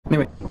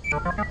Anyway.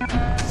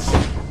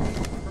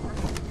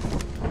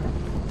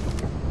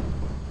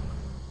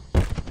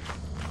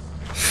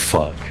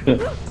 Fuck.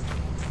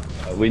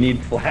 We need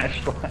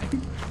flashlights.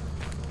 Can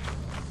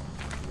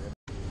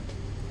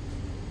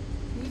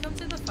you come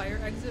to the fire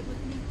exit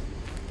with me?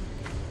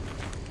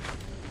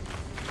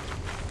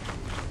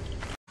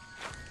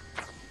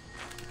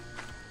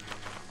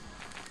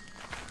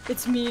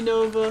 It's me,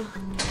 Nova.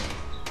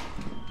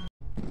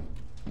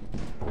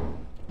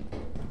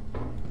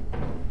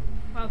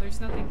 Wow,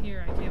 there's nothing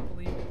here. I can't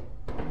believe it.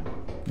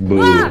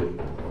 Boo. Ah!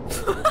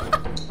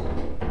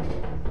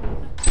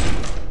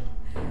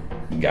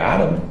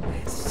 Got him.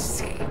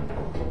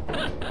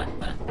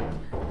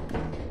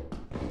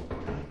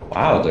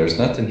 Wow, there's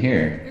nothing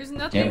here. There's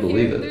nothing Can't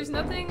believe here. it. There's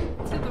nothing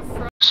to the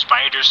front.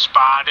 Spider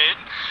spotted.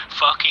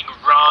 Fucking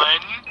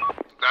run.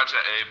 That's an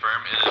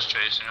A-firm. It is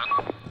chasing us.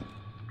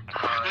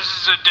 This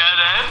is a dead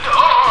end.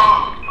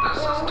 Oh! This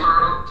is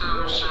turtle to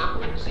ship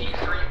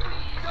Z3,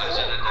 please. Is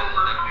it a dead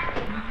end?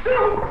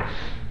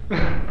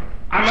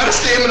 I'm out of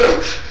stamina.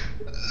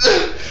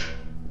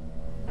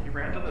 You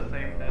ran to the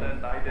same dead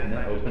end I did, and I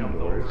just Open jumped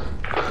doors. over.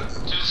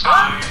 Just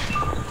high.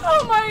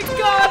 Oh my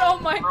god! Oh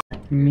my.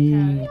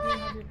 Me.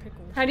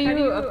 How do you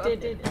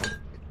update it?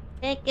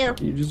 Thank you.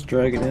 You just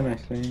drag it in, I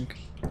think.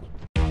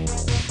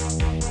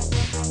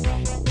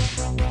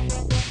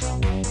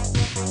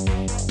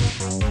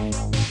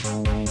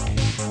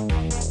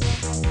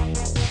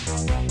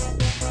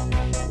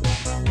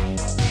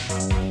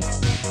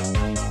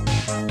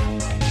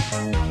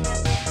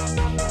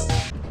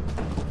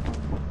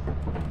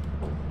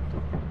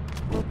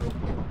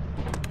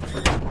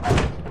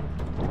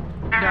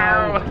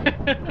 No!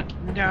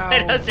 No.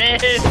 It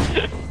doesn't!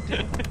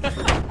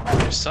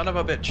 You son of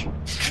a bitch.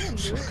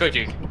 Could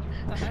you?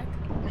 What the heck?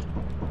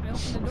 I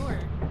opened the door.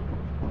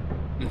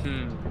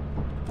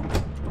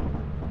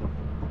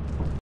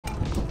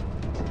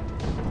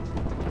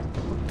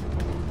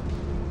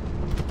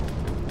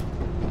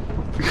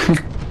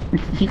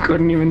 You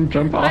couldn't even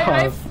jump off.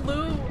 I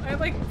flew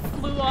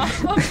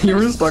off. You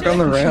were stuck on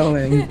the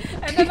railing.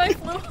 And then I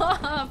flew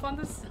off on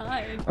the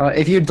side.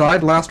 If you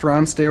died last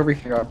round, stay over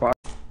here. Bye.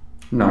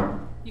 No.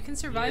 You can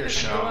survive Need a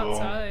if you go shovel.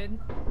 outside.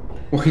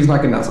 Well, he's not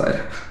getting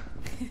outside.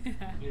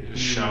 Need a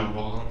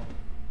shovel.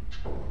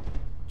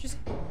 Just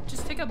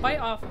take a bite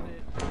off of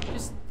it.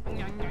 Just.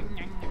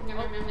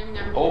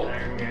 Oh.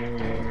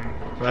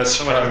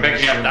 That's what I'm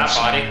Picking up that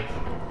body.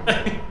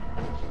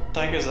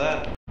 Thank is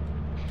that?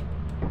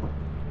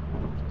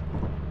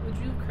 Would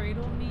you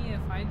cradle me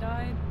if I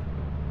died?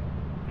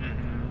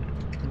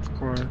 Of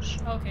course.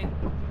 Okay.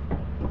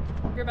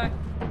 You're back.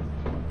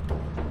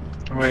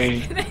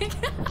 Wait.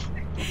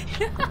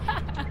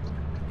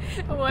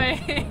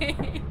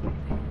 Wait.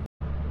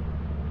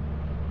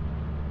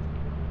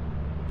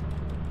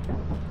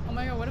 Oh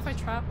my god, what if I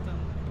trap them?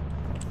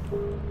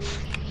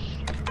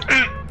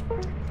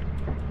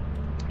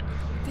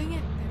 Dang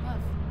it, they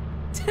left.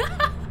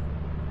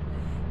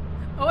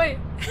 Oh wait.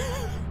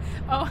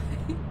 Oh.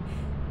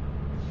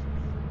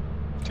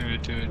 Do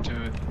it.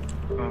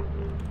 Oh.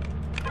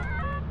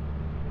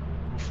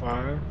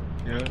 5.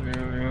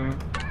 Yeah.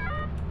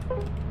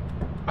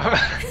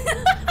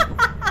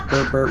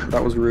 Burp.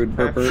 That was rude.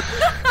 Burp.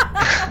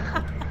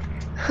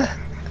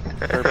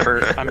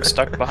 Burp. I'm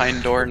stuck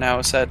behind door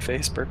now, sad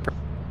face. Burp.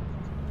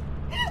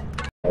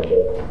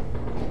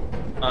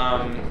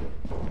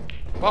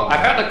 Well, I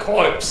found a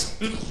corpse.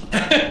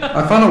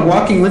 I found a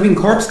walking, living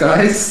corpse,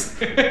 guys.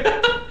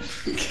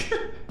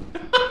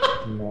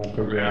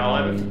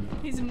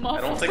 He's muffled.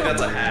 I don't think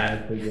that's a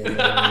hat.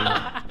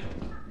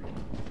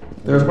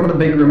 There's one of the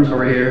big rooms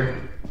over here.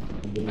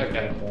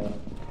 Okay.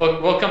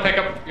 We'll come pick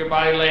up your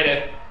body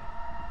later.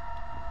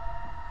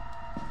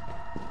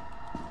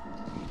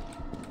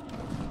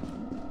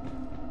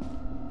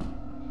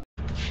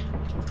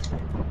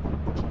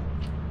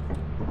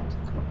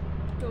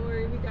 Don't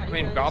worry, we got I you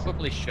mean, guys.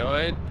 probably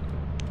should.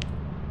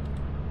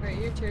 Alright,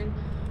 your turn.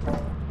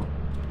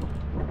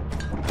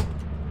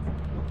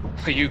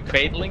 Are you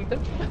cradling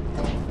them?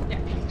 Yeah.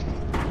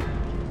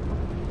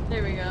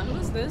 There we go. Who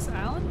is this,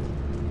 Alan?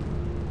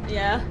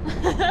 Yeah.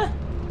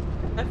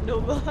 F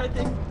Nova, I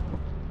think.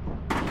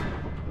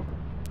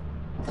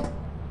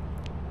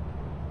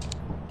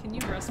 Can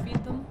you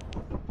breastfeed them?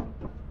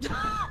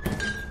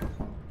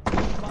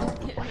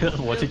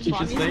 What did you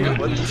just say?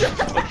 What the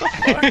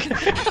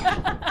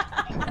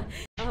fuck?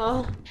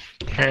 Oh.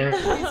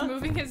 He's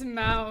moving his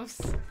mouse.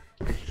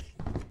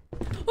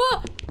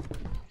 Oh!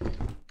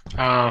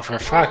 Oh, for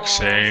fuck's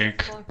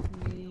sake.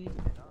 Fuck me.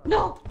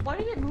 No! Why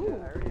did it move?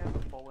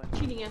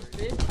 Cheating ass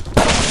bitch.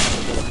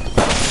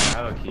 I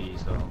have a key,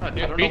 so. Oh,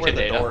 dude, I don't know where the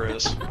data. door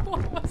is.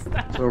 What was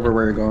that? It's over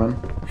where you're going.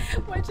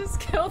 What just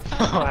killed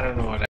them? I don't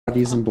know what.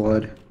 Bodies and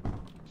blood.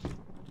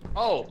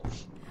 Oh.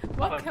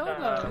 What killed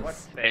those?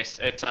 What's face?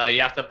 It's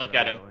you have to look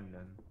at it.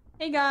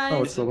 Hey guys.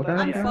 Oh, it's still looking at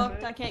I'm it?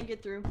 fucked. I can't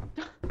get through.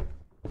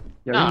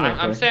 Yeah, No, we can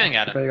I'm look. staring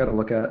at it. Okay, you gotta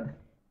look at.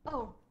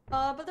 Oh,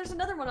 but there's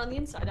another one on the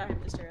inside I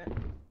have to stare at.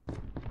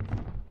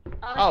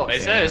 Oh,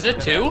 is it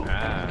two?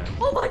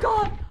 Oh my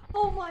god!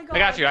 Oh my god. I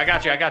got you, I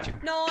got you, I got you.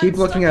 No, Keep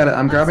looking at it.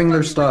 I'm grabbing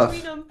their stuck in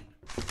stuff. between 'em.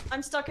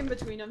 I'm stuck in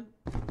between them.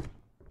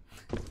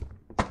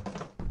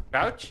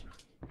 Crouch?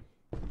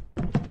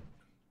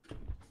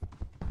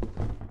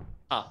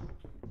 Huh.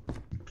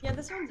 Yeah,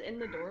 this one's in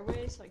the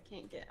doorway, so I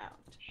can't get out.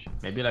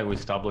 Maybe like we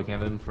stop looking at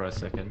them for a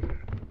second.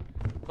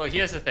 Well,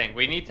 here's the thing.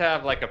 We need to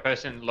have like a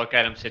person look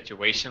at him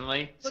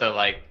situationally. So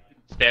like,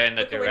 stare in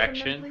the Look away from them,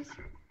 direction. please.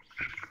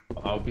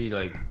 I'll be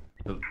like,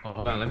 oh,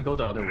 hold on, let me go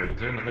the other way. Is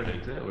there another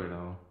exit or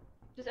no?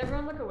 Does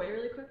everyone look away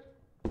really quick?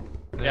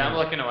 Yeah, I'm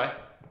looking away.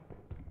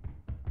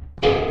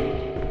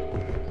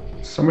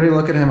 Somebody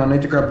look at him. I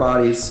need to grab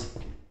bodies.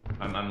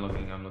 I'm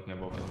looking at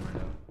both of them right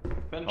now.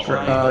 Been Oh,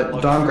 trying uh, to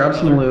look Dom, for grab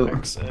some another loot.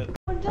 exit.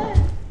 I'm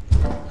dead.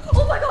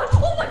 Oh my god!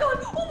 Oh my god!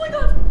 Oh my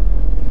god!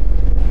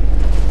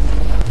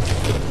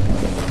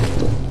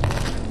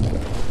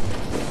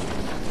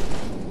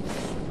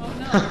 Oh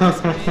no,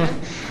 this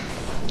man.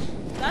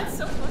 That's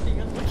so fucking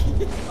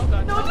unlucky. Oh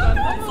god, no, don't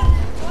do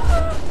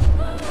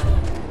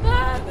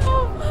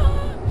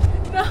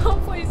No,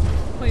 please,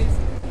 please,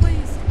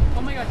 please.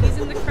 Oh my god, he's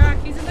in the crack,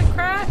 he's in the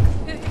crack!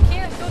 It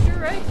can't go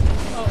through, right?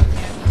 Oh, it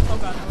can't. Oh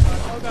god, oh god,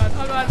 oh god,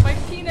 oh god, my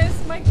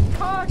penis, my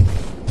cock!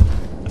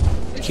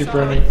 It's Keep so-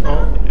 running.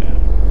 Oh,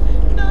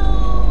 yeah.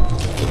 No!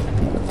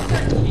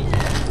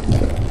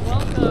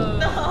 Welcome!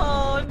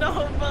 No,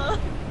 Nova!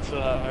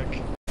 Fuck.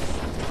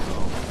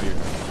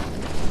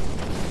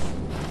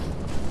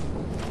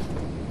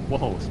 Whoa,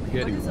 Why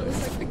spaghetti. does it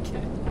look like a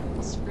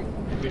cat?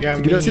 Spring. We got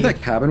Did you guys see me.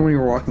 that cabin when you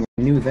were walking?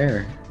 I knew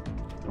there.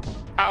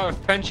 Power of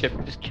friendship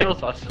just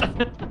kills us.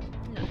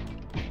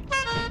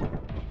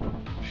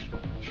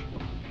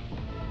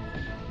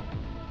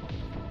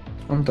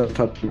 I'm done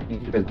touching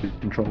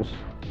controls.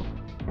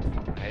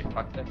 Alright,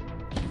 fuck that.